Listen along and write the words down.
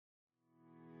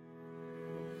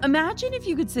Imagine if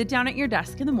you could sit down at your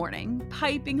desk in the morning,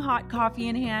 piping hot coffee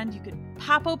in hand. You could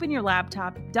pop open your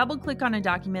laptop, double-click on a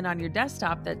document on your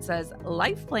desktop that says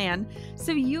Life Plan,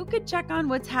 so you could check on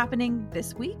what's happening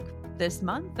this week, this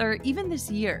month, or even this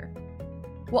year.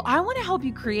 Well, I want to help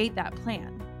you create that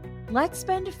plan. Let's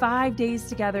spend 5 days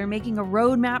together making a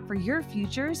roadmap for your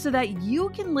future so that you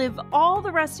can live all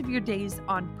the rest of your days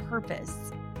on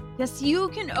purpose. Yes, you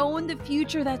can own the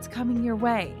future that's coming your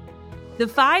way. The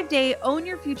 5-day Own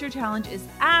Your Future Challenge is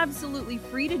absolutely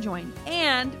free to join,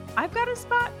 and I've got a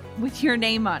spot with your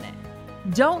name on it.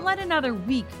 Don't let another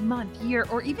week, month, year,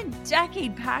 or even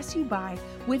decade pass you by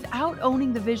without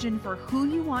owning the vision for who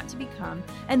you want to become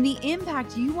and the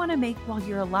impact you want to make while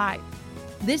you're alive.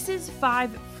 This is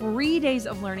 5 free days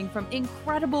of learning from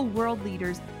incredible world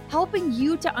leaders, helping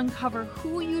you to uncover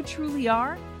who you truly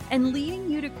are and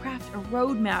leading you to craft a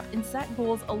roadmap and set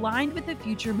goals aligned with the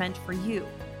future meant for you.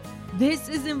 This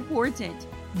is important.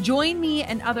 Join me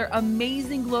and other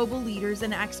amazing global leaders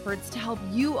and experts to help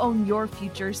you own your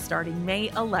future starting May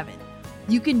 11th.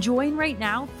 You can join right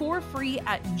now for free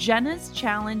at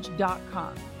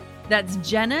jennaschallenge.com. That's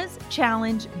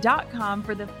jennaschallenge.com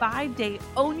for the 5-day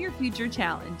Own Your Future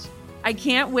Challenge. I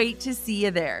can't wait to see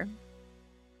you there.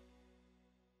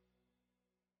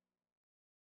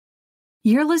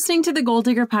 You're listening to the Goal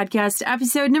Digger Podcast,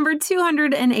 episode number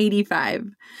 285.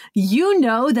 You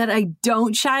know that I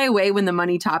don't shy away when the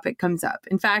money topic comes up.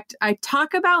 In fact, I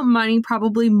talk about money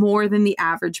probably more than the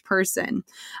average person.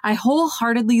 I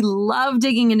wholeheartedly love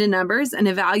digging into numbers and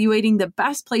evaluating the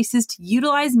best places to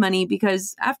utilize money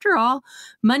because, after all,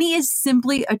 money is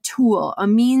simply a tool, a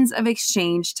means of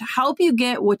exchange to help you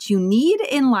get what you need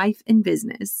in life and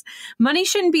business. Money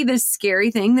shouldn't be this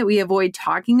scary thing that we avoid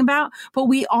talking about, but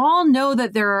we all know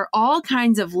that there are all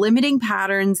kinds of limiting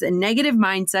patterns and negative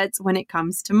mindsets when it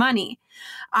comes to money.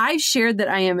 I've shared that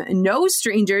I am no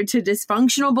stranger to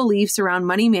dysfunctional beliefs around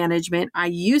money management. I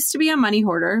used to be a money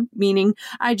hoarder, meaning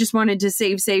I just wanted to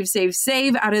save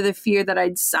out of the fear that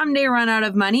I'd someday run out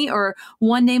of money or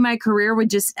one day my career would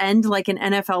just end like an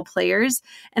NFL player's.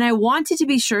 And I wanted to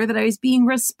be sure that I was being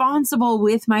responsible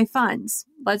with my funds.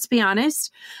 Let's be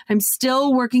honest, I'm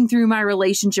still working through my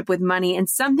relationship with money, and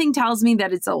something tells me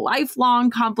that it's a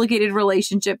lifelong, complicated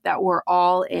relationship that we're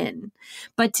all in.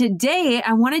 But today,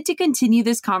 I wanted to continue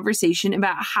this conversation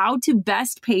about how to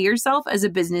best pay yourself as a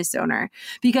business owner,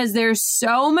 because there's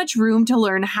so much room to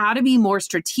learn how to be more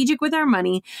strategic with our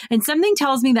money, and something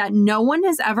tells me that no one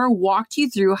has ever walked you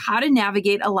through how to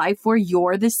navigate a life where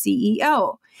you're the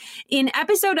CEO. In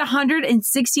episode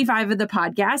 165 of the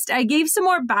podcast, I gave some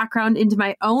more background into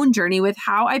my own journey with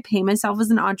how I pay myself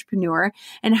as an entrepreneur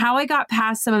and how I got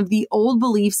past some of the old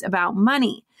beliefs about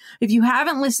money. If you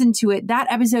haven't listened to it, that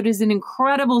episode is an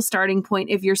incredible starting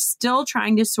point if you're still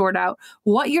trying to sort out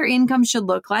what your income should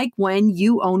look like when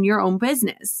you own your own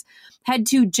business. Head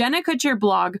to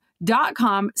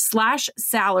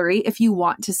jennakutcherblog.com/salary if you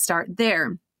want to start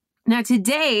there. Now,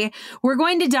 today, we're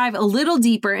going to dive a little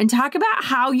deeper and talk about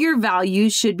how your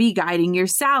values should be guiding your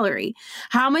salary,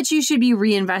 how much you should be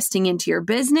reinvesting into your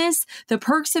business, the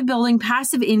perks of building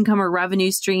passive income or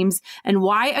revenue streams, and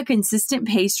why a consistent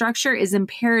pay structure is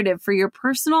imperative for your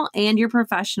personal and your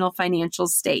professional financial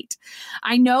state.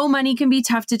 I know money can be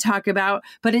tough to talk about,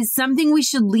 but it's something we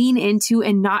should lean into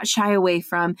and not shy away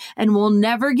from, and we'll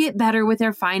never get better with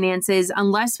our finances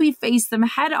unless we face them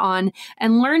head on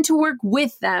and learn to work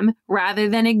with them rather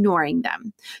than ignoring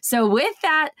them. So with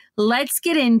that, let's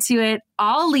get into it.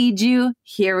 I'll lead you.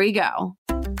 Here we go.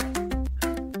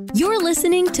 You're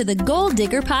listening to the Goal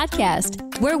Digger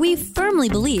Podcast, where we firmly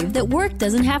believe that work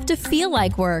doesn't have to feel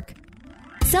like work.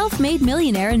 Self-made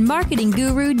millionaire and marketing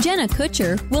guru Jenna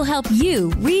Kutcher will help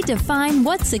you redefine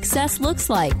what success looks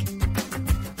like.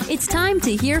 It's time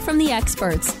to hear from the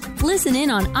experts, listen in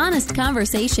on honest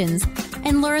conversations,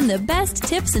 and learn the best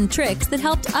tips and tricks that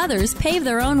helped others pave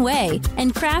their own way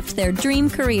and craft their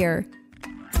dream career.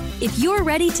 If you're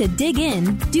ready to dig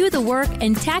in, do the work,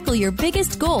 and tackle your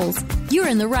biggest goals, you're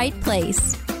in the right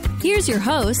place. Here's your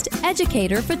host,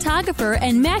 educator, photographer,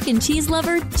 and mac and cheese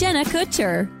lover, Jenna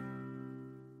Kutcher.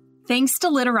 Thanks to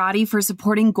Literati for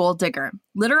supporting Goal Digger.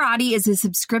 Literati is a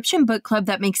subscription book club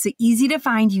that makes it easy to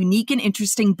find unique and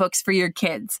interesting books for your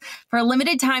kids. For a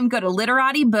limited time, go to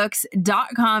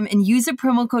literatibooks.com and use a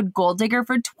promo code GOALDIGGER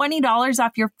for $20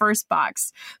 off your first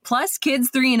box. Plus, kids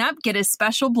 3 and up get a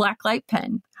special blacklight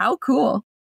pen. How cool!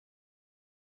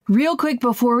 Real quick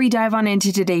before we dive on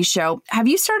into today's show, have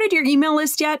you started your email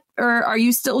list yet? Or are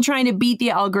you still trying to beat the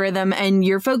algorithm and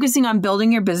you're focusing on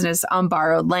building your business on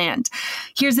borrowed land?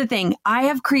 Here's the thing. I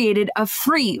have created a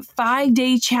free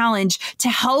 5-day challenge to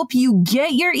help you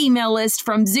get your email list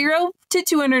from 0 to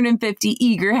 250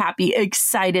 eager, happy,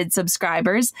 excited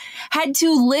subscribers. Head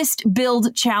to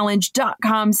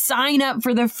listbuildchallenge.com, sign up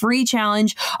for the free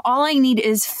challenge. All I need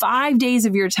is 5 days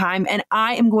of your time, and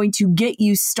I am going to get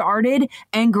you started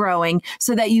and growing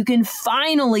so that you can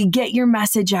finally get your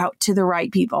message out to the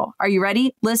right people. Are you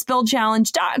ready?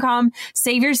 Listbuildchallenge.com,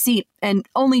 save your seat, and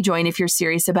only join if you're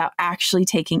serious about actually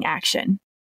taking action.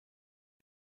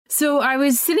 So I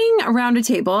was sitting around a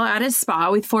table at a spa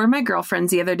with 4 of my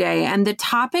girlfriends the other day, and the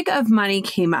topic of money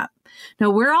came up. Now,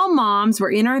 we're all moms,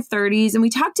 we're in our 30s, and we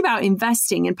talked about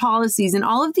investing and policies and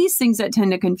all of these things that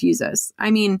tend to confuse us.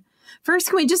 I mean, first,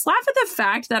 can we just laugh at the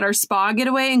fact that our spa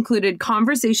getaway included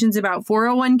conversations about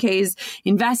 401ks,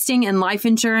 investing, and life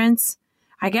insurance?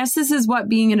 I guess this is what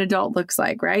being an adult looks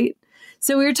like, right?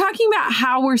 So we were talking about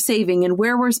how we're saving and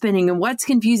where we're spending and what's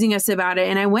confusing us about it.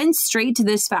 And I went straight to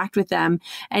this fact with them.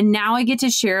 And now I get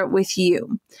to share it with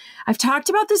you. I've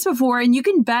talked about this before, and you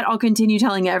can bet I'll continue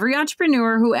telling every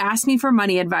entrepreneur who asks me for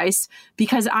money advice,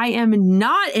 because I am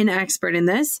not an expert in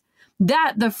this,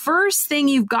 that the first thing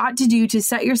you've got to do to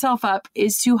set yourself up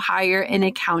is to hire an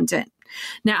accountant.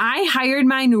 Now, I hired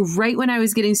mine right when I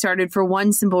was getting started for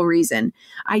one simple reason.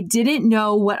 I didn't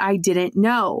know what I didn't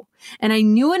know. And I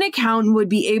knew an accountant would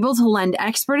be able to lend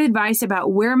expert advice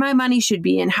about where my money should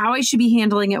be and how I should be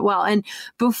handling it well. And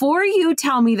before you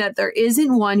tell me that there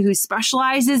isn't one who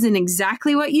specializes in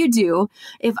exactly what you do,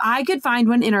 if I could find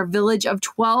one in our village of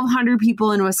 1,200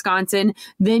 people in Wisconsin,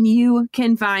 then you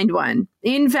can find one.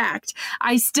 In fact,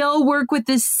 I still work with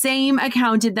the same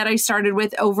accountant that I started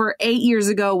with over 8 years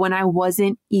ago when I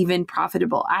wasn't even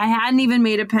profitable. I hadn't even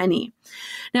made a penny.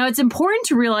 Now, it's important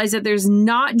to realize that there's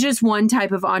not just one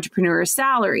type of entrepreneur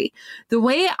salary. The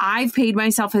way I've paid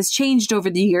myself has changed over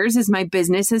the years as my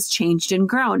business has changed and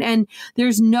grown. And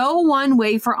there's no one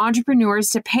way for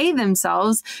entrepreneurs to pay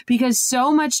themselves, because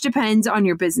so much depends on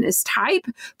your business type,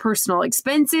 personal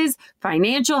expenses,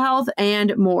 financial health,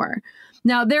 and more.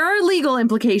 Now, there are legal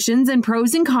implications and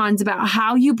pros and cons about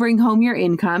how you bring home your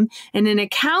income, and an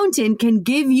accountant can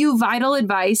give you vital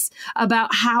advice about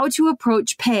how to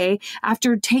approach pay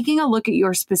after taking a look at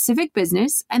your specific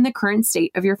business and the current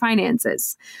state of your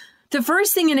finances. The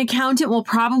first thing an accountant will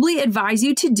probably advise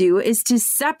you to do is to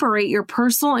separate your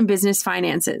personal and business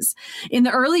finances. In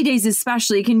the early days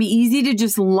especially, it can be easy to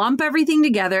just lump everything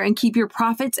together and keep your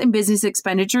profits and business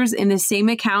expenditures in the same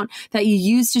account that you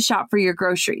use to shop for your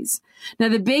groceries. Now,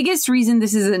 the biggest reason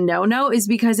this is a no-no is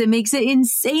because it makes it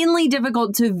insanely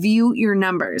difficult to view your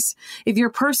numbers. If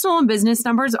your personal and business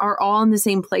numbers are all in the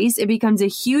same place, it becomes a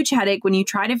huge headache when you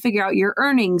try to figure out your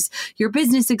earnings, your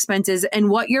business expenses, and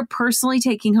what you're personally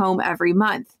taking home every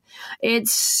month.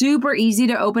 It's super easy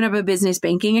to open up a business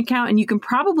banking account, and you can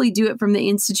probably do it from the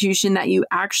institution that you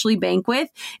actually bank with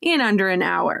in under an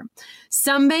hour.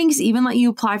 Some banks even let you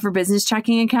apply for business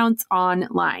checking accounts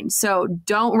online, so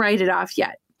don't write it off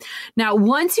yet. Now,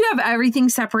 once you have everything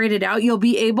separated out, you'll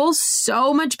be able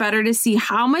so much better to see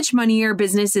how much money your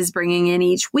business is bringing in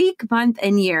each week, month,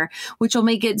 and year, which will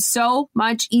make it so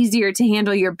much easier to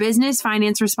handle your business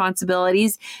finance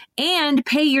responsibilities and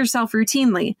pay yourself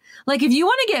routinely. Like, if you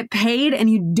want to get paid and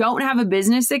you don't have a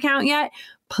business account yet,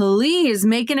 please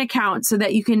make an account so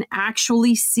that you can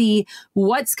actually see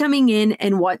what's coming in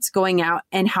and what's going out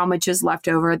and how much is left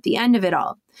over at the end of it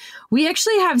all. We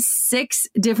actually have 6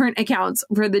 different accounts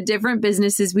for the different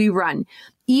businesses we run.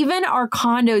 Even our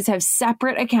condos have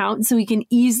separate accounts so we can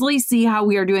easily see how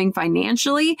we are doing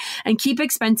financially and keep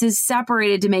expenses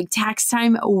separated to make tax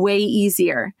time way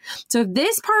easier. So if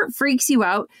this part freaks you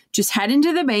out, just head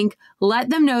into the bank, let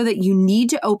them know that you need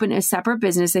to open a separate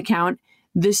business account.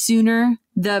 The sooner,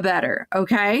 the better,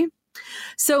 okay?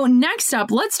 So next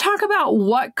up, let's talk about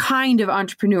what kind of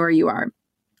entrepreneur you are.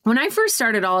 When I first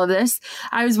started all of this,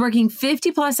 I was working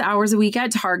 50 plus hours a week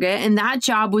at Target, and that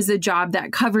job was the job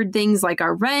that covered things like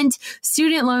our rent,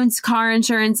 student loans, car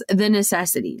insurance, the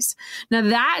necessities. Now,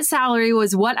 that salary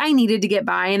was what I needed to get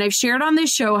by, and I've shared on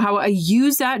this show how I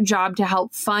used that job to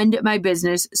help fund my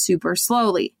business super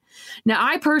slowly. Now,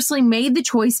 I personally made the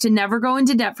choice to never go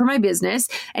into debt for my business,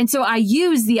 and so I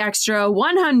used the extra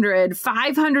 $100,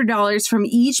 $500 from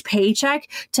each paycheck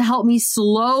to help me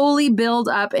slowly build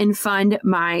up and fund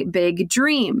my big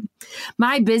dream.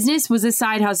 My business was a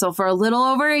side hustle for a little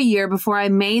over a year before I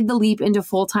made the leap into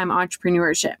full-time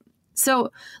entrepreneurship.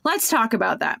 So let's talk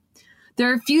about that. There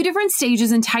are a few different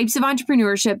stages and types of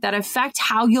entrepreneurship that affect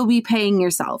how you'll be paying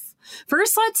yourself.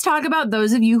 First, let's talk about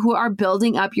those of you who are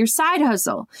building up your side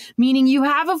hustle, meaning you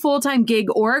have a full-time gig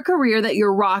or a career that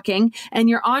you're rocking and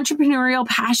your entrepreneurial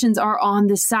passions are on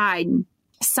the side.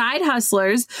 Side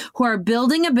hustlers who are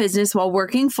building a business while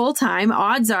working full-time,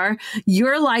 odds are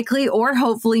you're likely or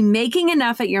hopefully making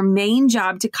enough at your main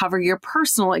job to cover your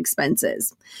personal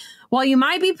expenses. While you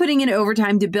might be putting in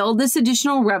overtime to build this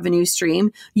additional revenue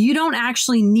stream, you don't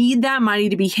actually need that money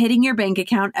to be hitting your bank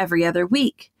account every other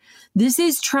week. This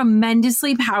is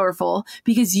tremendously powerful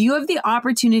because you have the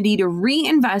opportunity to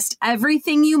reinvest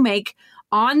everything you make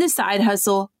on the side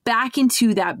hustle back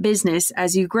into that business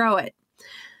as you grow it.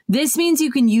 This means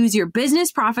you can use your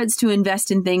business profits to invest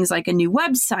in things like a new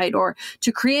website or to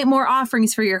create more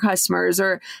offerings for your customers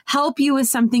or help you with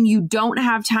something you don't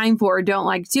have time for or don't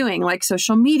like doing, like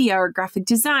social media or graphic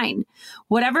design.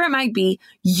 Whatever it might be,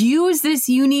 use this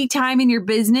unique time in your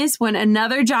business when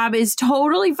another job is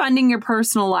totally funding your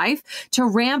personal life to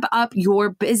ramp up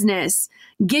your business.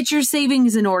 Get your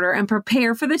savings in order and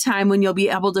prepare for the time when you'll be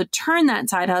able to turn that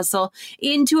side hustle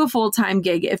into a full-time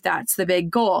gig if that's the big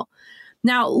goal.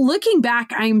 Now, looking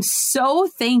back, I'm so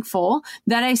thankful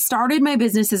that I started my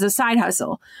business as a side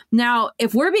hustle. Now,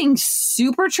 if we're being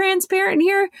super transparent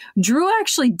here, Drew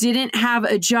actually didn't have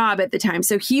a job at the time.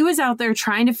 So he was out there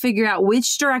trying to figure out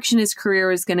which direction his career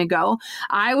was going to go.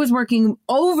 I was working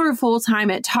over full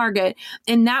time at Target,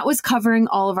 and that was covering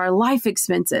all of our life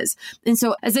expenses. And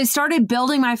so as I started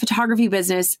building my photography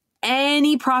business,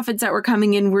 any profits that were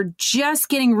coming in were just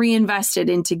getting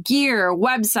reinvested into gear,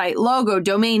 website, logo,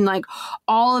 domain, like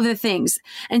all of the things.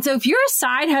 And so if you're a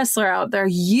side hustler out there,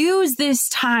 use this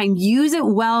time, use it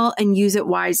well and use it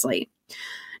wisely.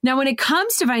 Now, when it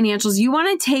comes to financials, you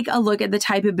want to take a look at the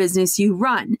type of business you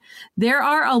run. There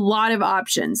are a lot of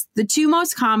options. The two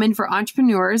most common for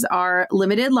entrepreneurs are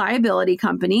limited liability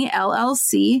company,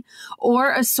 LLC,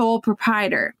 or a sole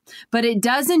proprietor. But it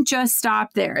doesn't just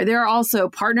stop there. There are also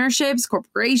partnerships,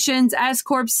 corporations, S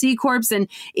Corps, C Corps, and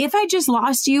if I just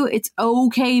lost you, it's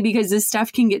okay because this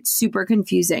stuff can get super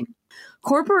confusing.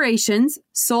 Corporations,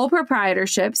 sole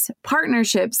proprietorships,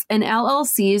 partnerships, and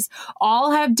LLCs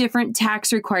all have different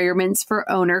tax requirements for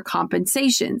owner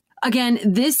compensation. Again,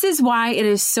 this is why it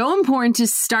is so important to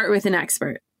start with an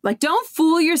expert. Like, don't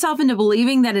fool yourself into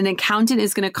believing that an accountant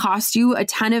is going to cost you a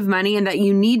ton of money and that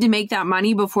you need to make that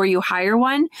money before you hire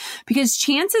one, because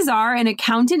chances are an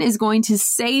accountant is going to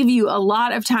save you a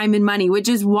lot of time and money, which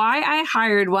is why I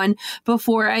hired one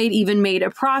before I had even made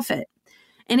a profit.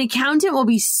 An accountant will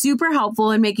be super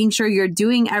helpful in making sure you're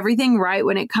doing everything right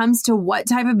when it comes to what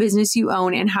type of business you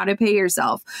own and how to pay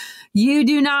yourself. You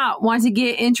do not want to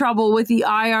get in trouble with the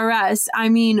IRS. I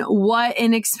mean, what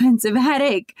an expensive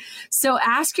headache. So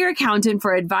ask your accountant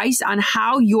for advice on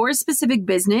how your specific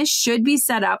business should be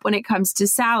set up when it comes to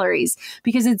salaries,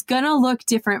 because it's going to look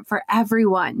different for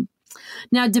everyone.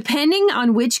 Now, depending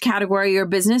on which category your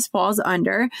business falls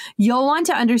under, you'll want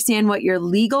to understand what your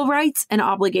legal rights and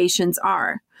obligations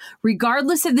are.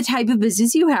 Regardless of the type of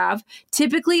business you have,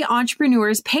 typically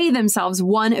entrepreneurs pay themselves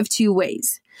one of two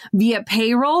ways: via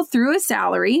payroll through a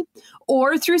salary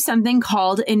or through something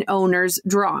called an owner's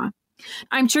draw.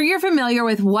 I'm sure you're familiar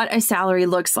with what a salary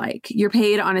looks like. You're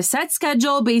paid on a set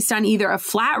schedule based on either a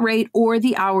flat rate or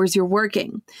the hours you're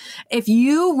working. If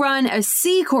you run a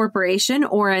C corporation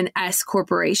or an S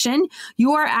corporation,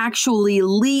 you are actually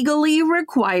legally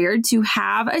required to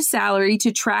have a salary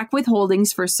to track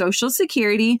withholdings for Social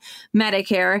Security,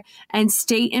 Medicare, and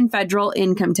state and federal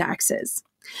income taxes.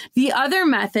 The other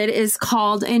method is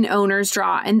called an owner's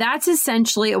draw, and that's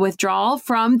essentially a withdrawal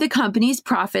from the company's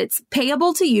profits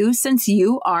payable to you since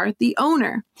you are the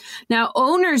owner. Now,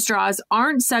 owner's draws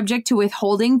aren't subject to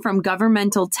withholding from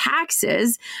governmental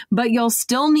taxes, but you'll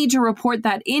still need to report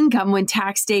that income when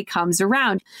tax day comes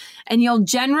around. And you'll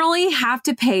generally have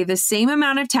to pay the same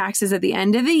amount of taxes at the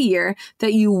end of the year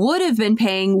that you would have been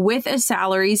paying with a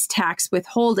salary's tax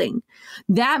withholding.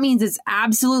 That means it's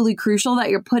absolutely crucial that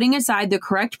you're putting aside the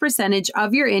correct percentage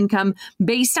of your income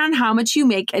based on how much you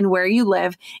make and where you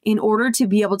live in order to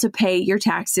be able to pay your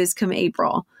taxes come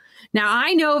April. Now,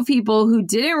 I know of people who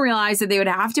didn't realize that they would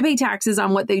have to pay taxes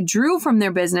on what they drew from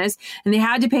their business and they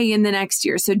had to pay in the next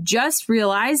year. So just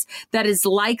realize that it's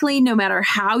likely no matter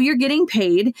how you're getting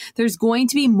paid, there's going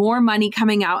to be more money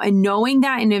coming out, and knowing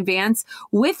that in advance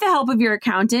with the help of your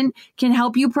accountant can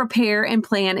help you prepare and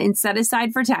plan and set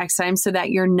aside for tax time so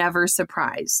that you're never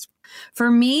surprised.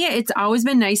 For me, it's always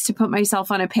been nice to put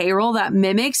myself on a payroll that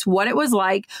mimics what it was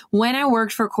like when I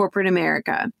worked for corporate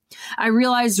America. I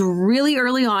realized really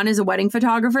early on as a wedding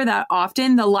photographer that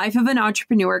often the life of an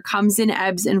entrepreneur comes in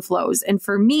ebbs and flows. And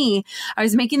for me, I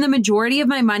was making the majority of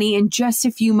my money in just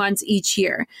a few months each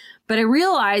year. But I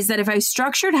realized that if I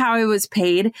structured how I was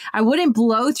paid, I wouldn't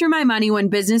blow through my money when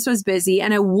business was busy,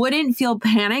 and I wouldn't feel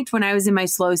panicked when I was in my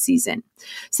slow season.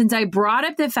 Since I brought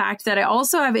up the fact that I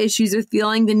also have issues with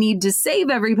feeling the need to save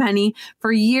every penny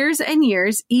for years and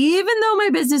years, even though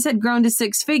my business had grown to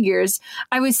 6 figures,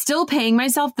 I was still paying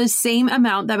myself the same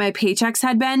amount that my paychecks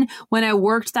had been when I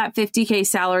worked that $50K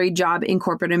salary job in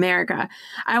corporate America.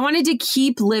 I wanted to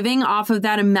keep living off of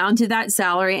that amount of that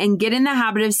salary and get in the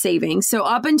habit of saving. So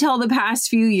up until the past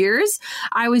few years,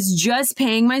 I was just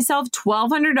paying myself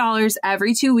 $1,200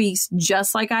 every 2 weeks,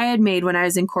 just like I had made when I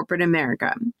was in corporate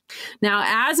America.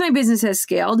 Now, as my business has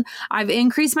scaled, I've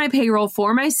increased my payroll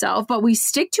for myself, but we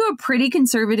stick to a pretty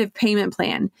conservative payment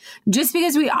plan just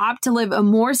because we opt to live a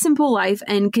more simple life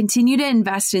and continue to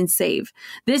invest and save.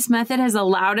 This method has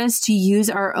allowed us to use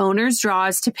our owner's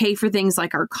draws to pay for things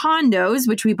like our condos,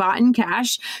 which we bought in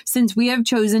cash, since we have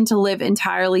chosen to live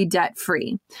entirely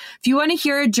debt-free. If you want to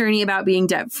hear a journey about being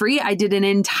debt-free, I did an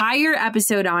entire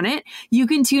episode on it. You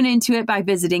can tune into it by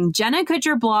visiting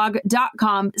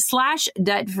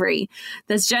jennakutcherblog.com/debt-free.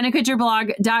 That's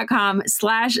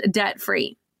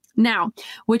jennakutcherblog.com/debt-free. Now,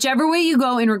 whichever way you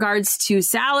go in regards to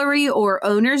salary or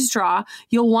owner's draw,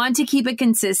 you'll want to keep it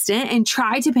consistent and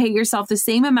try to pay yourself the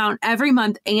same amount every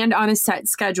month and on a set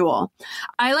schedule.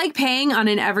 I like paying on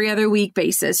an every other week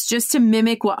basis just to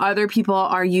mimic what other people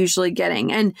are usually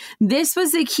getting. And this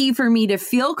was the key for me to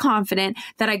feel confident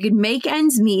that I could make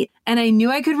ends meet, and I knew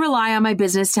I could rely on my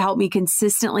business to help me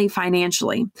consistently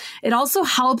financially. It also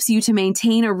helps you to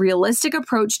maintain a realistic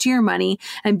approach to your money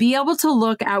and be able to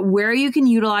look at where you can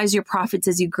utilize your profits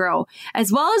as you grow,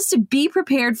 as well as to be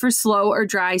prepared for slow or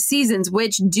dry seasons,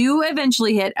 which do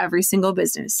eventually hit every single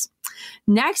business.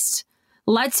 Next,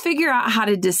 let's figure out how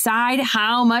to decide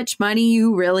how much money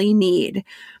you really need.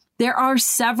 There are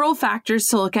several factors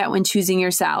to look at when choosing your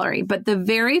salary, but the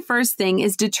very first thing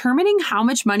is determining how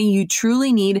much money you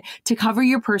truly need to cover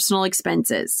your personal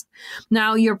expenses.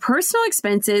 Now, your personal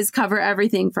expenses cover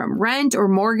everything from rent or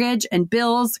mortgage and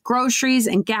bills, groceries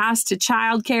and gas, to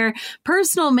childcare,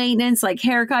 personal maintenance like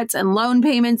haircuts, and loan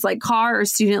payments like car or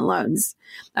student loans.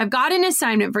 I've got an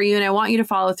assignment for you, and I want you to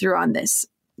follow through on this.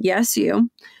 Yes, you.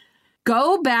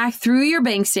 Go back through your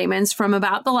bank statements from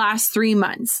about the last 3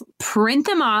 months, print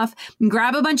them off, and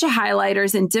grab a bunch of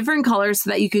highlighters in different colors so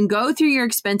that you can go through your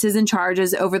expenses and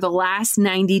charges over the last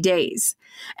 90 days.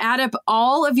 Add up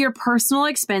all of your personal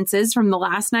expenses from the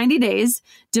last 90 days,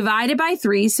 divide it by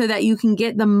 3 so that you can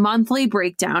get the monthly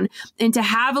breakdown, and to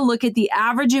have a look at the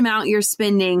average amount you're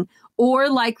spending or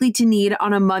likely to need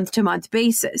on a month-to-month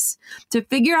basis. To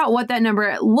figure out what that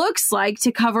number looks like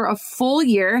to cover a full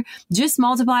year, just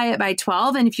multiply it by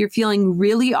 12. And if you're feeling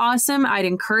really awesome, I'd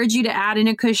encourage you to add in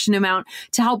a cushion amount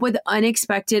to help with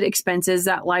unexpected expenses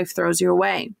that life throws your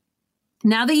way.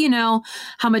 Now that you know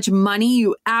how much money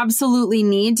you absolutely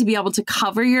need to be able to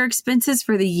cover your expenses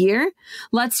for the year,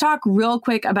 let's talk real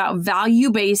quick about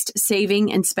value-based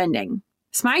saving and spending.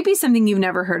 This might be something you've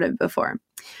never heard of before.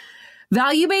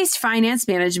 Value-based finance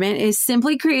management is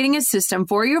simply creating a system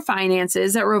for your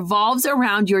finances that revolves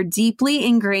around your deeply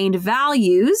ingrained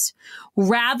values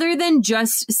rather than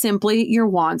just simply your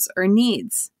wants or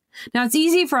needs. Now, it's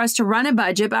easy for us to run a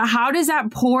budget, but how does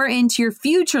that pour into your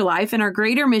future life and our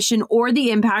greater mission or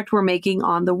the impact we're making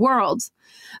on the world?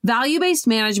 Value-based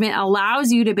management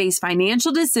allows you to base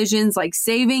financial decisions like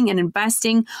saving and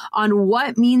investing on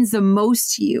what means the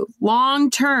most to you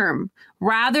long-term,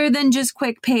 rather than just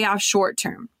quick payoff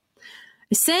short-term.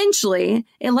 Essentially,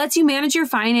 it lets you manage your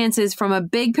finances from a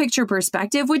big picture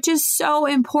perspective, which is so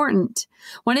important.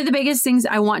 One of the biggest things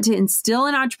I want to instill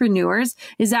in entrepreneurs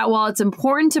is that while it's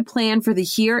important to plan for the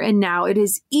here and now, it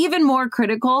is even more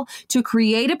critical to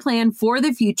create a plan for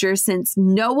the future, since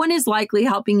no one is likely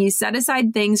helping you set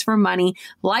aside things for money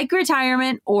like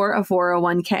retirement or a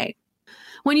 401k.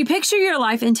 When you picture your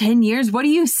life in 10 years, what do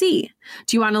you see?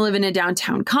 Do you want to live in a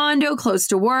downtown condo close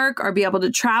to work or be able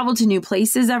to travel to new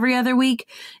places every other week?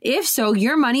 If so,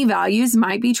 your money values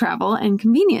might be travel and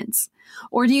convenience.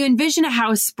 Or do you envision a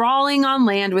house sprawling on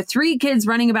land with 3 kids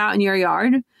running about in your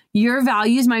yard? Your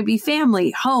values might be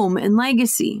family, home, and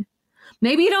legacy.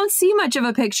 Maybe you don't see much of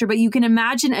a picture, but you can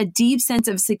imagine a deep sense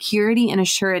of security and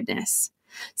assuredness.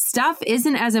 Stuff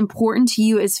isn't as important to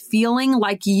you as feeling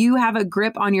like you have a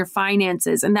grip on your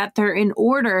finances and that they're in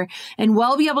order and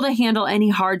will be able to handle any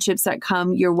hardships that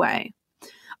come your way.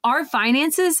 Our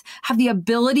finances have the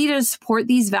ability to support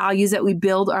these values that we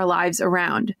build our lives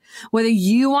around. Whether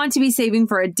you want to be saving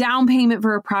for a down payment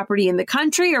for a property in the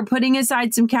country or putting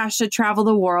aside some cash to travel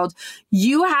the world,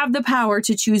 you have the power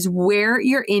to choose where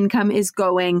your income is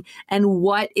going and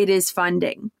what it is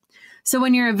funding. So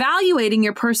when you're evaluating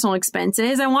your personal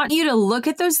expenses, I want you to look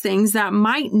at those things that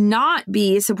might not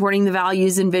be supporting the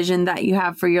values and vision that you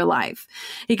have for your life.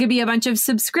 It could be a bunch of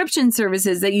subscription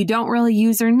services that you don't really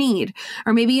use or need,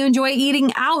 or maybe you enjoy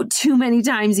eating out too many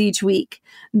times each week.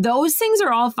 Those things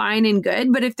are all fine and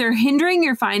good, but if they're hindering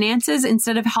your finances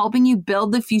instead of helping you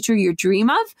build the future you dream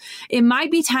of, it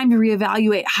might be time to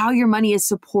reevaluate how your money is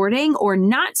supporting or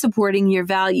not supporting your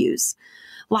values.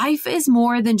 Life is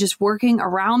more than just working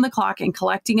around the clock and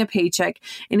collecting a paycheck.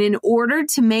 And in order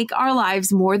to make our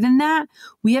lives more than that,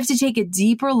 we have to take a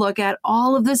deeper look at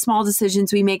all of the small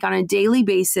decisions we make on a daily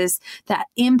basis that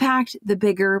impact the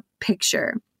bigger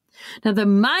picture. Now, the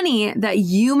money that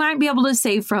you might be able to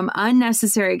save from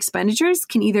unnecessary expenditures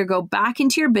can either go back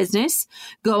into your business,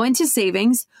 go into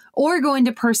savings, or go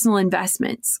into personal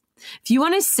investments. If you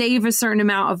want to save a certain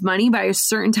amount of money by a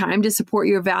certain time to support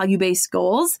your value-based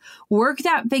goals, work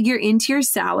that figure into your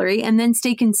salary and then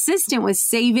stay consistent with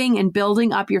saving and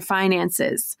building up your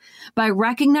finances. By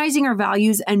recognizing our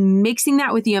values and mixing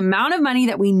that with the amount of money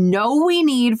that we know we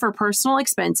need for personal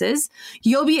expenses,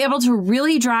 you'll be able to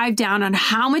really drive down on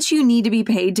how much you need to be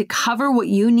paid to cover what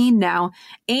you need now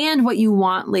and what you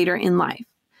want later in life.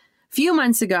 A few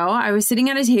months ago, I was sitting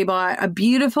at a table at a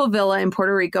beautiful villa in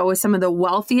Puerto Rico with some of the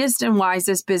wealthiest and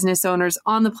wisest business owners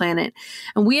on the planet,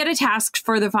 and we had a task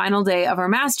for the final day of our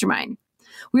mastermind.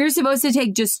 We were supposed to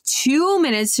take just 2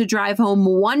 minutes to drive home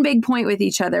one big point with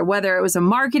each other, whether it was a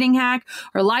marketing hack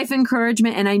or life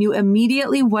encouragement, and I knew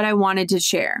immediately what I wanted to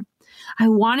share. I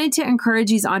wanted to encourage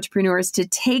these entrepreneurs to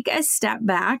take a step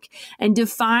back and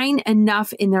define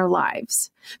enough in their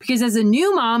lives. Because as a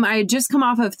new mom, I had just come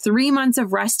off of 3 months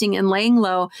of resting and laying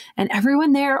low, and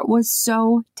everyone there was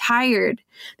so tired.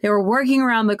 They were working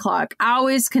around the clock,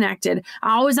 always connected,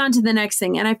 always on to the next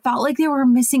thing, and I felt like they were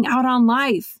missing out on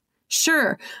life.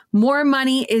 Sure, more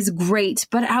money is great,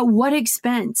 but at what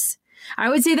expense? I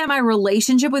would say that my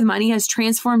relationship with money has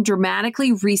transformed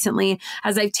dramatically recently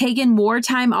as I've taken more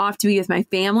time off to be with my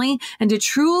family and to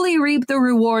truly reap the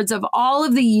rewards of all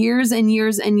of the years and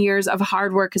years and years of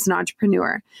hard work as an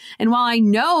entrepreneur. And while I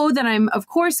know that I'm, of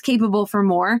course, capable for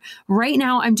more, right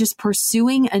now I'm just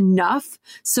pursuing enough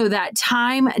so that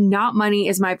time, not money,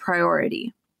 is my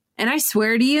priority. And I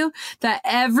swear to you that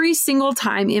every single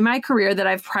time in my career that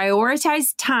I've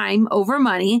prioritized time over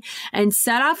money and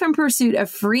set off in pursuit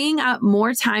of freeing up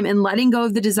more time and letting go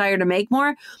of the desire to make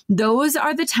more, those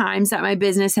are the times that my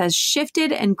business has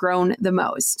shifted and grown the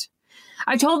most.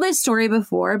 I've told this story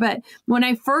before, but when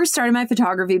I first started my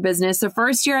photography business, the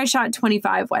first year I shot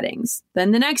 25 weddings.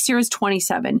 Then the next year was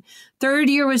 27. Third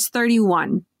year was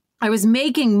 31. I was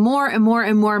making more and more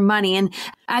and more money. And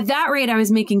at that rate, I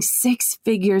was making 6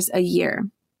 figures a year.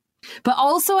 But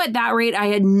also at that rate, I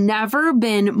had never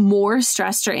been more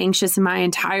stressed or anxious in my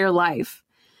entire life.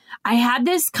 I had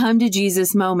this come to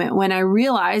Jesus moment when I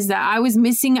realized that I was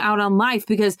missing out on life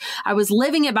because I was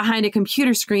living it behind a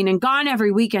computer screen and gone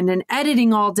every weekend and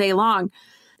editing all day long.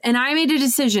 And I made a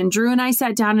decision. Drew and I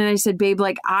sat down and I said, babe,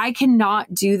 I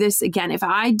cannot do this again. If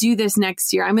I do this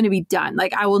next year, I'm going to be done.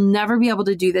 I will never be able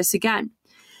to do this again.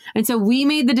 And so we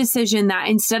made the decision that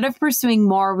instead of pursuing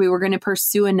more, we were going to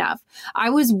pursue enough. I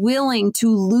was willing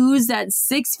to lose that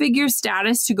 6-figure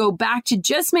status to go back to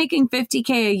just making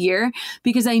 $50K a year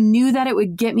because I knew that it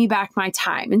would get me back my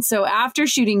time. And so after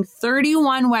shooting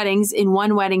 31 weddings in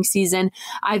one wedding season,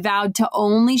 I vowed to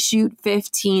only shoot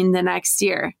 15 the next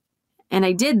year. And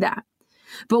I did that.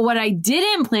 But what I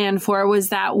didn't plan for was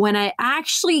that when I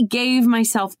actually gave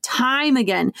myself time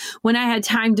again, when I had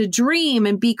time to dream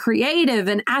and be creative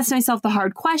and ask myself the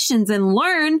hard questions and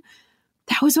learn,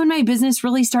 that was when my business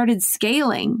really started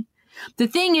scaling. The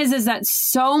thing is that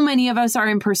so many of us are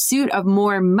in pursuit of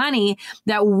more money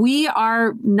that we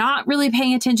are not really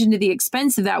paying attention to the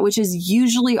expense of that, which is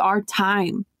usually our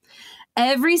time.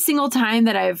 Every single time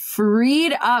that I've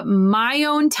freed up my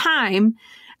own time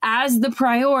as the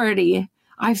priority,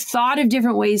 I've thought of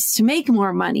different ways to make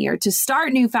more money or to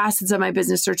start new facets of my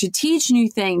business or to teach new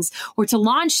things or to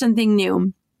launch something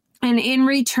new. And in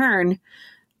return,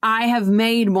 I have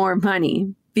made more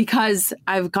money because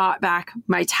I've got back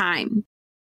my time.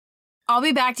 I'll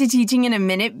be back to teaching in a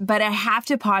minute, but I have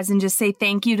to pause and just say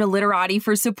thank you to Literati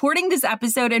for supporting this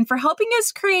episode and for helping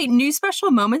us create new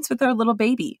special moments with our little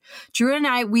baby. Drew and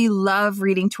I, we love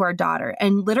reading to our daughter,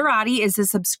 and Literati is a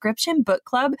subscription book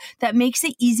club that makes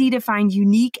it easy to find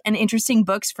unique and interesting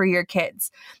books for your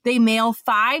kids. They mail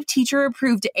 5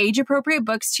 teacher-approved age-appropriate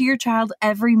books to your child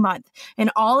every month,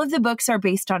 and all of the books are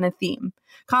based on a theme.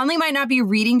 Conley might not be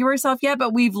reading to herself yet,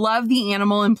 but we've loved the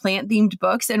animal and plant-themed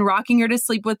books and rocking her to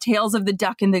sleep with tales of of the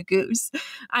duck and the goose.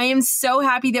 I am so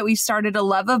happy that we started a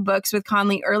love of books with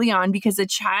Conley early on because a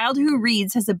child who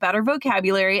reads has a better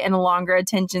vocabulary and a longer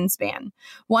attention span.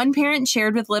 One parent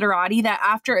shared with Literati that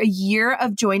after a year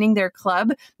of joining their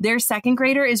club, their second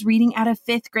grader is reading at a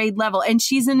 5th grade level, and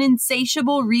she's an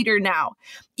insatiable reader now.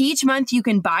 Each month, you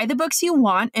can buy the books you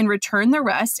want and return the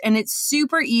rest, and it's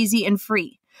super easy and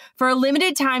free. For a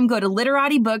limited time, go to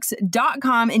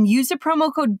literatibooks.com and use the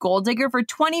promo code GOLDDIGGER for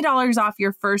 $20 off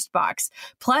your first box.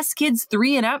 Plus, kids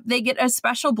 3 and up, they get a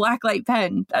special blacklight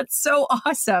pen. That's so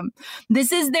awesome.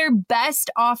 This is their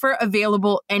best offer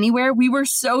available anywhere. We were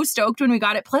so stoked when we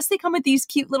got it. Plus, they come with these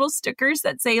cute little stickers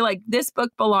that say, like, this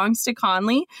book belongs to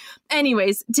Conley.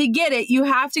 Anyways, to get it, you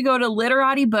have to go to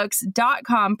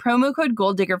literatibooks.com, promo code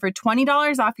GOLDDIGGER for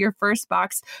 $20 off your first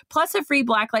box, plus a free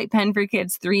blacklight pen for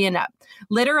kids 3 and up.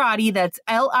 Literati, that's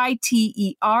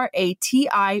Literati,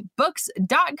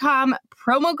 books.com,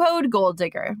 promo code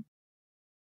GOLDDIGGER.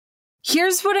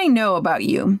 Here's what I know about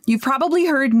you. You've probably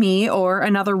heard me or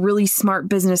another really smart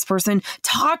business person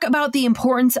talk about the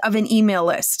importance of an email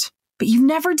list, but you've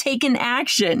never taken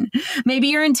action. Maybe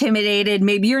you're intimidated.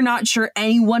 Maybe you're not sure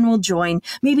anyone will join.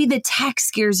 Maybe the tech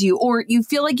scares you, or you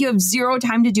feel like you have 0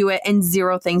 time to do it and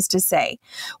 0 things to say.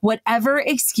 Whatever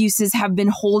excuses have been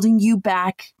holding you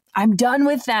back, I'm done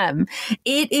with them.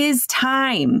 It is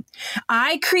time.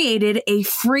 I created a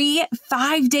free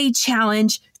 5-day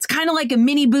challenge. It's kind of like a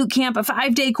mini boot camp, a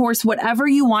 5-day course, whatever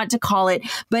you want to call it,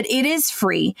 but it is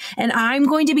free. And I'm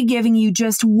going to be giving you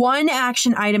just 1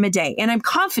 action item a day. And I'm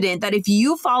confident that if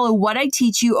you follow what I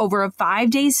teach you over a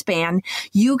 5-day span,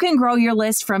 you can grow your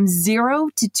list from 0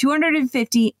 to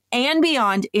 250 and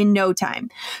beyond in no time.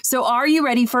 So are you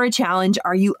ready for a challenge?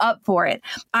 Are you up for it?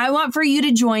 I want for you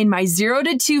to join my 0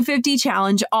 to 250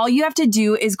 challenge. All you have to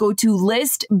do is go to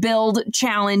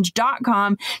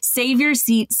listbuildchallenge.com, save your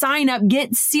seat, sign up,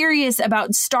 get serious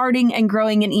about starting and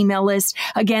growing an email list.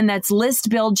 Again, that's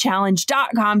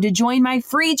listbuildchallenge.com to join my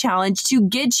free challenge to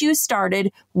get you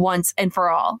started once and for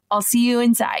all. I'll see you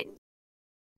inside.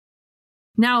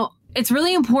 Now, it's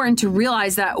really important to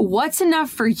realize that what's enough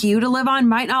for you to live on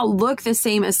might not look the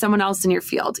same as someone else in your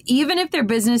field, even if their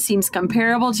business seems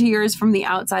comparable to yours from the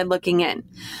outside looking in.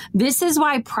 This is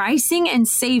why pricing and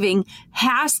saving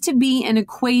has to be an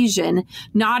equation,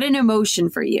 not an emotion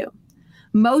for you.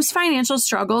 Most financial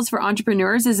struggles for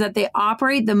entrepreneurs is that they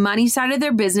operate the money side of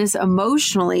their business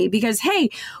emotionally because, hey,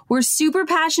 we're super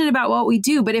passionate about what we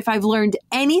do. But if I've learned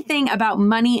anything about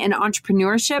money and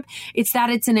entrepreneurship, it's that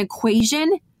it's an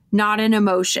equation, not an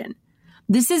emotion.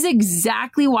 This is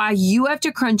exactly why you have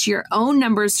to crunch your own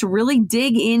numbers to really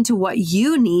dig into what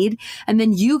you need, and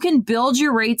then you can build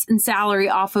your rates and salary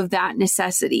off of that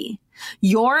necessity.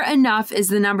 Your enough is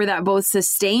the number that both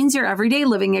sustains your everyday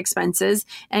living expenses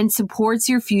and supports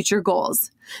your future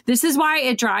goals. This is why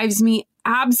it drives me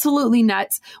absolutely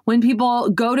nuts when people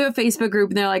go to a Facebook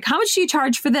group and they're like, how much do you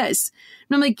charge for this?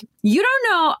 And I'm like, you don't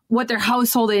know what their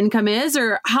household income is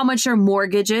or how much their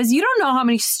mortgage is. You don't know how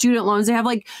many student loans they have.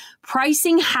 Like,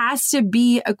 pricing has to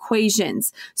be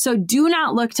equations. So do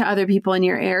not look to other people in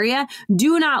your area.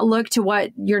 Do not look to what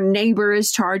your neighbor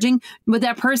is charging, what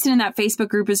that person in that Facebook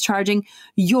group is charging.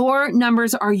 Your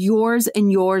numbers are yours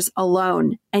and yours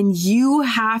alone. And you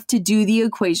have to do the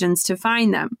equations to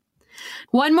find them.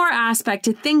 One more aspect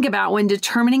to think about when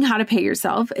determining how to pay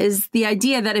yourself is the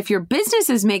idea that if your business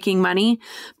is making money,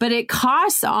 but it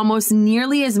costs almost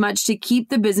nearly as much to keep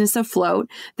the business afloat,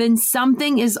 then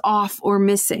something is off or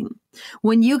missing.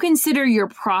 When you consider your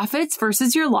profits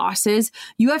versus your losses,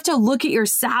 you have to look at your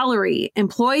salary,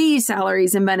 employee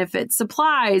salaries and benefits,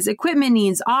 supplies, equipment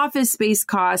needs, office space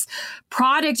costs,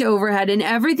 product overhead, and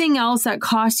everything else that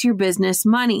costs your business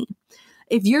money.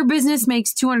 If your business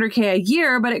makes $200K a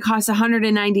year, but it costs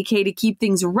 $190K to keep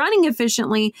things running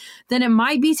efficiently, then it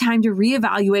might be time to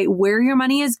reevaluate where your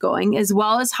money is going, as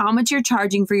well as how much you're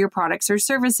charging for your products or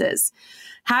services.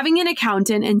 Having an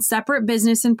accountant and separate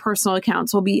business and personal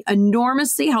accounts will be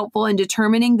enormously helpful in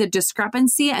determining the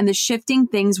discrepancy and the shifting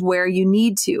things where you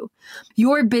need to.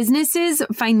 Your business's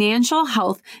financial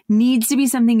health needs to be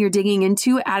something you're digging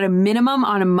into at a minimum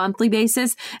on a monthly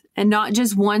basis and not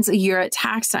just once a year at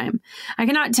tax time. I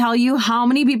cannot tell you how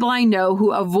many people I know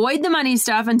who avoid the money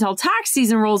stuff until tax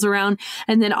season rolls around,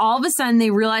 and then all of a sudden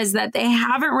they realize that they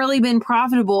haven't really been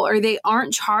profitable or they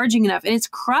aren't charging enough, and it's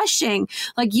crushing.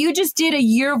 Like, you just did a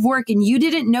year of work and you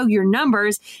didn't know your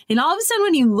numbers, and all of a sudden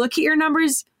when you look at your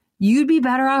numbers, you'd be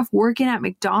better off working at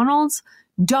McDonald's.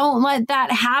 Don't let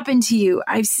that happen to you.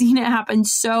 I've seen it happen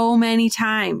so many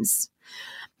times.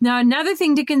 Now, another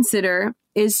thing to consider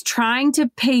is trying to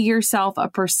pay yourself a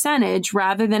percentage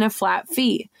rather than a flat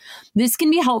fee. This can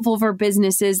be helpful for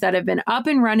businesses that have been up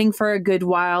and running for a good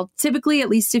while, typically at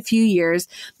least a few years,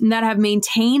 and that have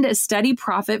maintained a steady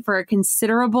profit for a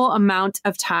considerable amount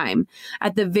of time,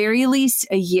 at the very least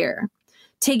a year.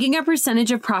 Taking a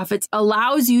percentage of profits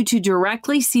allows you to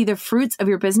directly see the fruits of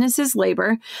your business's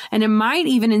labor, and it might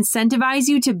even incentivize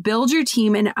you to build your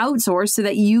team and outsource so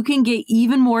that you can get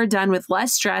even more done with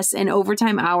less stress and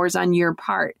overtime hours on your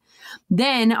part.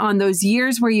 Then, on those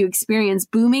years where you experience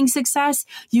booming success,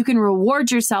 you can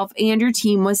reward yourself and your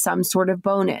team with some sort of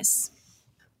bonus.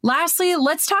 Lastly,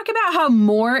 let's talk about how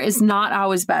more is not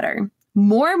always better.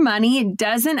 More money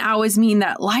doesn't always mean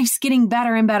that life's getting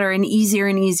better and better and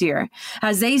easier.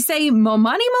 As they say, more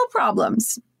money, more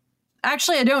problems.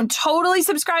 Actually, I don't totally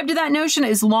subscribe to that notion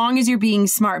as long as you're being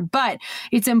smart, but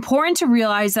it's important to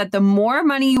realize that the more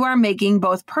money you are making,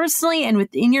 both personally and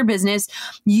within your business,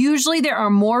 usually there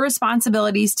are more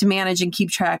responsibilities to manage and keep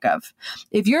track of.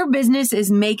 If your business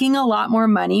is making a lot more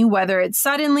money, whether it's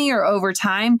suddenly or over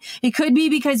time, it could be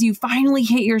because you finally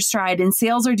hit your stride and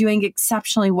sales are doing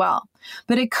exceptionally well.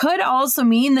 But it could also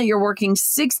mean that you're working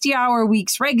 60-hour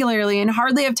weeks regularly and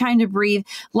hardly have time to breathe,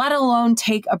 let alone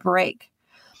take a break.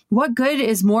 What good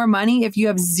is more money if you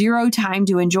have zero time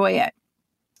to enjoy it?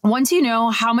 Once you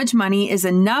know how much money is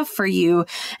enough for you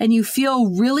and you feel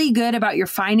really good about your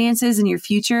finances and your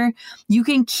future, you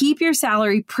can keep your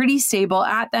salary pretty stable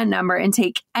at that number and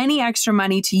take any extra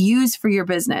money to use for your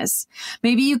business.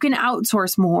 Maybe you can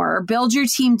outsource more or build your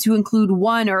team to include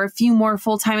one or a few more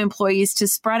full-time employees to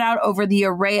spread out over the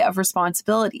array of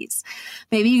responsibilities.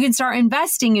 Maybe you can start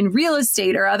investing in real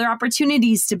estate or other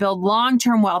opportunities to build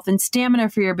long-term wealth and stamina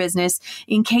for your business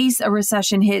in case a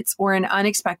recession hits or an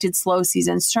unexpected slow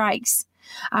season strikes.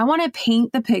 I want to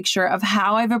paint the picture of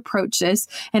how I've approached this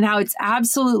and how it's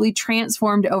absolutely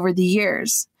transformed over the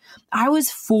years. I was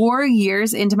 4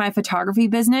 years into my photography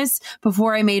business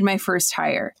before I made my first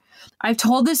hire. I've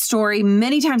told this story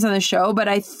many times on the show, but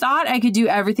I thought I could do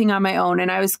everything on my own,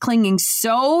 and I was clinging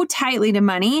so tightly to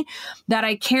money that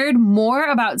I cared more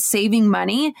about saving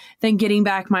money than getting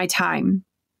back my time.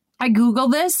 I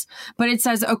Googled this, but it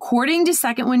says, according to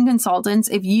Second Wind Consultants,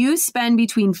 if you spend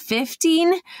between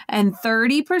 15 and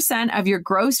 30% of your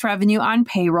gross revenue on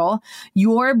payroll,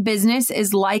 your business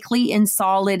is likely in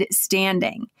solid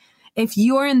standing. If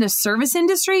you are in the service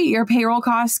industry, your payroll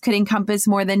costs could encompass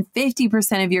more than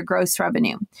 50% of your gross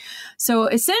revenue. So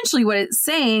essentially what it's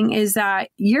saying is that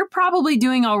you're probably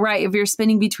doing all right if you're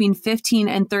spending between 15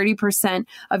 and 30%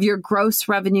 of your gross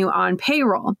revenue on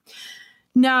payroll.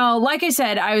 Now, like I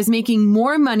said, I was making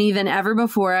more money than ever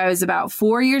before. I was about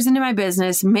 4 years into my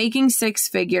business, making six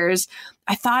figures.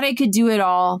 I thought I could do it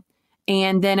all.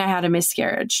 And then I had a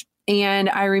miscarriage. And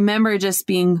I remember just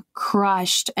being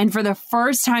crushed. And for the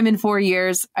first time in 4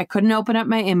 years, I couldn't open up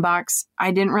my inbox.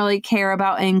 I didn't really care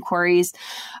about inquiries.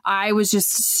 I was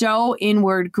just so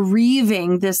inward,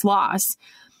 grieving this loss.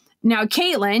 Now,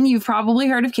 Caitlin, you've probably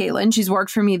heard of Caitlin. She's worked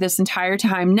for me this entire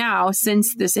time now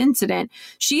since this incident.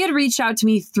 She had reached out to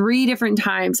me 3 different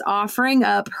times offering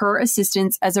up her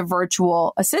assistance as a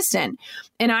virtual assistant.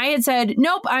 And I had said,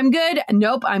 nope, I'm good.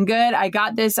 Nope, I'm good. I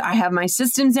got this. I have my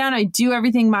systems down. I do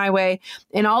everything my way.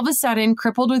 And all of a sudden,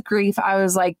 crippled with grief, I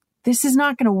was like, this is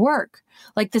not going to work.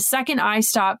 Like the second I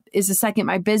stop is the second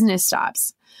my business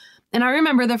stops. And I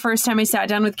remember the first time I sat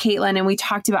down with Caitlin and we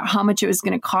talked about how much it was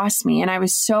going to cost me. And I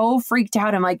was so freaked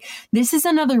out. I'm like, this is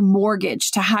another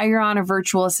mortgage to hire on a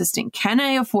virtual assistant. Can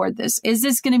I afford this? Is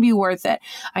this going to be worth it?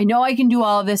 I know I can do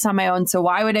all of this on my own. So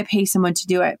why would I pay someone to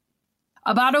do it?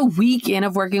 About a week in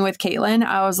of working with Caitlin,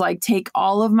 I was like, take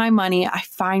all of my money. I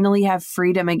finally have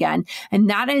freedom again. And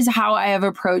that is how I have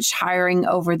approached hiring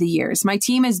over the years. My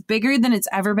team is bigger than it's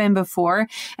ever been before.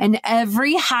 And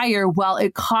every hire, while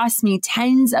it cost me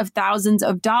tens of thousands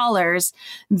of dollars,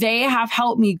 they have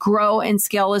helped me grow and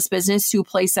scale this business to a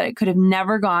place that it could have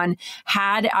never gone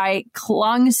had I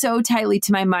clung so tightly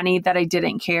to my money that I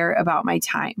didn't care about my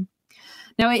time.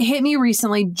 Now, it hit me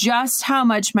recently just how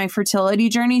much my fertility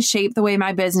journey shaped the way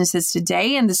my business is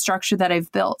today and the structure that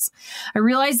I've built. I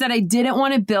realized that I didn't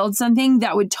want to build something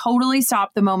that would totally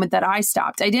stop the moment that I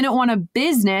stopped. I didn't want a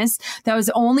business that was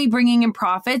only bringing in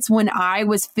profits when I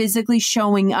was physically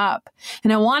showing up.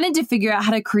 And I wanted to figure out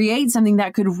how to create something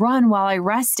that could run while I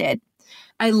rested.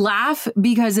 I laugh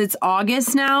because it's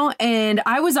August now, and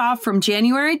I was off from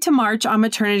January to March on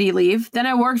maternity leave. Then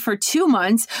I worked for 2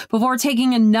 months before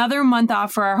taking another month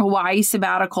off for our Hawaii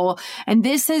sabbatical. And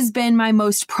this has been my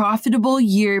most profitable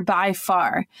year by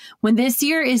far. When this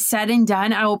year is said and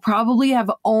done, I will probably have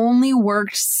only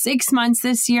worked 6 months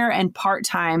this year and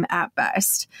part-time at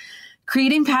best.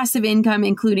 Creating passive income,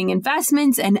 including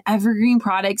investments and evergreen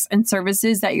products and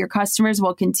services that your customers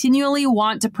will continually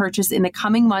want to purchase in the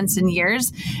coming months and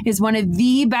years, is one of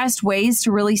the best ways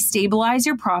to really stabilize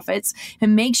your profits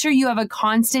and make sure you have a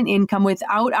constant income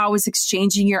without always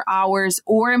exchanging your hours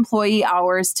or employee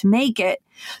hours to make it.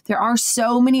 There are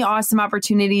so many awesome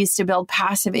opportunities to build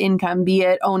passive income, be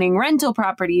it owning rental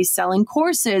properties, selling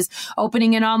courses,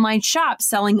 opening an online shop,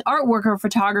 selling artwork or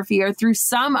photography, or through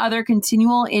some other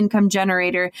continual income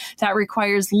generator that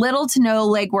requires little to no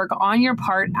legwork on your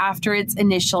part after its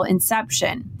initial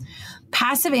inception.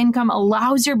 Passive income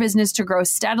allows your business to grow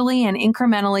steadily and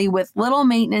incrementally with little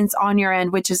maintenance on your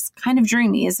end, which is kind of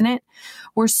dreamy, isn't it?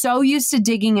 We're so used to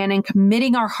digging in and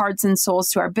committing our hearts and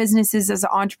souls to our businesses as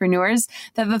entrepreneurs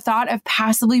that the thought of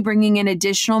passively bringing in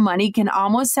additional money can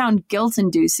almost sound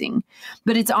guilt-inducing.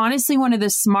 But it's honestly one of the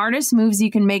smartest moves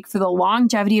you can make for the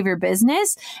longevity of your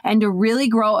business and to really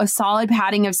grow a solid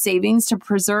padding of savings to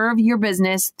preserve your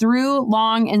business through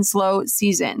long and slow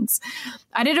seasons.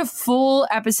 I did a full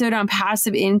episode on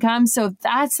passive income, so if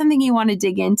that's something you want to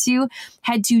dig into,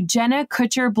 head to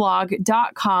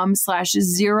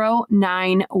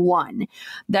jennakutcherblog.com/091.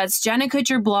 That's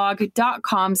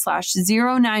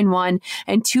jennakutcherblog.com/091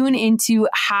 and tune into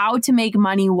How to Make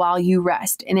Money While You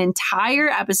Rest, an entire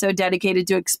episode dedicated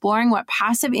to exploring what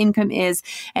passive income is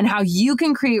and how you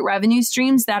can create revenue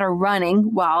streams that are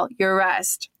running while you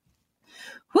rest.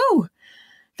 Whew!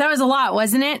 That was a lot,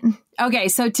 wasn't it? Okay,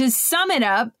 so to sum it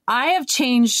up, I have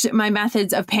changed my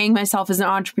methods of paying myself as an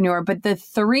entrepreneur, but the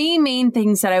three main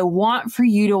things that I want for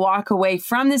you to walk away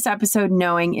from this episode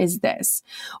knowing is this.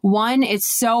 One, it's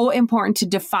so important to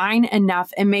define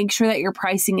enough and make sure that your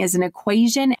pricing is an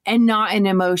equation and not an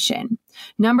emotion.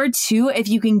 Number two, if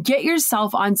you can get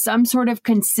yourself on some sort of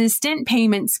consistent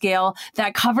payment scale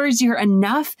that covers your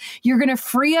enough, you're going to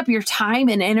free up your time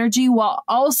and energy while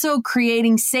also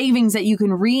creating savings that you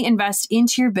can reinvest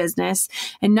into your business.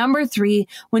 And number three,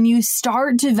 when you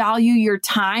start to value your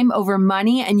time over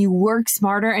money and you work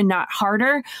smarter and not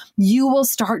harder, you will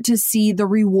start to see the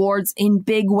rewards in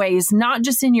big ways, not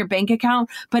just in your bank account,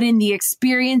 but in the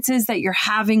experiences that you're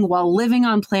having while living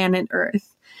on planet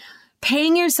Earth.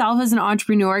 Paying yourself as an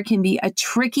entrepreneur can be a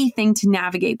tricky thing to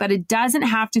navigate, but it doesn't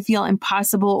have to feel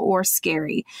impossible or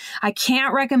scary. I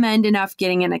can't recommend enough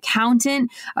getting an accountant,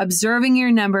 observing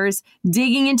your numbers,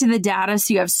 digging into the data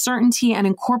so you have certainty, and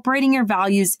incorporating your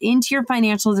values into your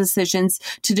financial decisions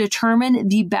to determine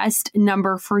the best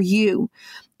number for you.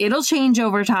 It'll change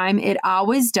over time. It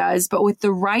always does. But with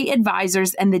the right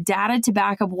advisors and the data to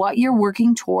back up what you're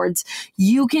working towards,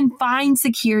 you can find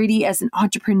security as an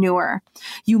entrepreneur.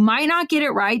 You might not get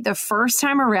it right the first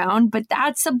time around, but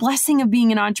that's the blessing of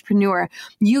being an entrepreneur.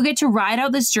 You get to ride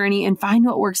out this journey and find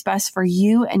what works best for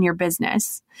you and your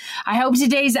business. I hope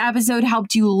today's episode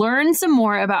helped you learn some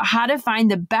more about how to find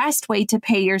the best way to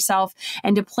pay yourself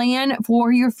and to plan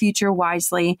for your future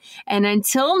wisely. And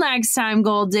until next time,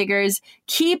 goal diggers,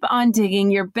 keep on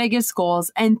digging your biggest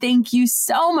goals. And thank you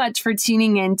so much for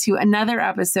tuning in to another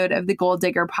episode of the Goal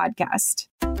Digger Podcast.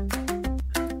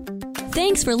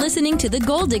 Thanks for listening to the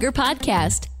Goal Digger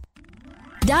Podcast.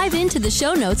 Dive into the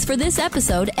show notes for this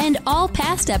episode and all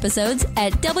past episodes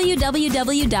at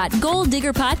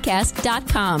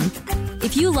www.goaldiggerpodcast.com.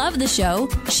 If you love the show,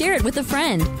 share it with a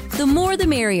friend. The more the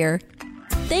merrier.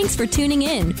 Thanks for tuning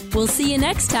in. We'll see you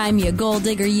next time, you goal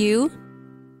digger you.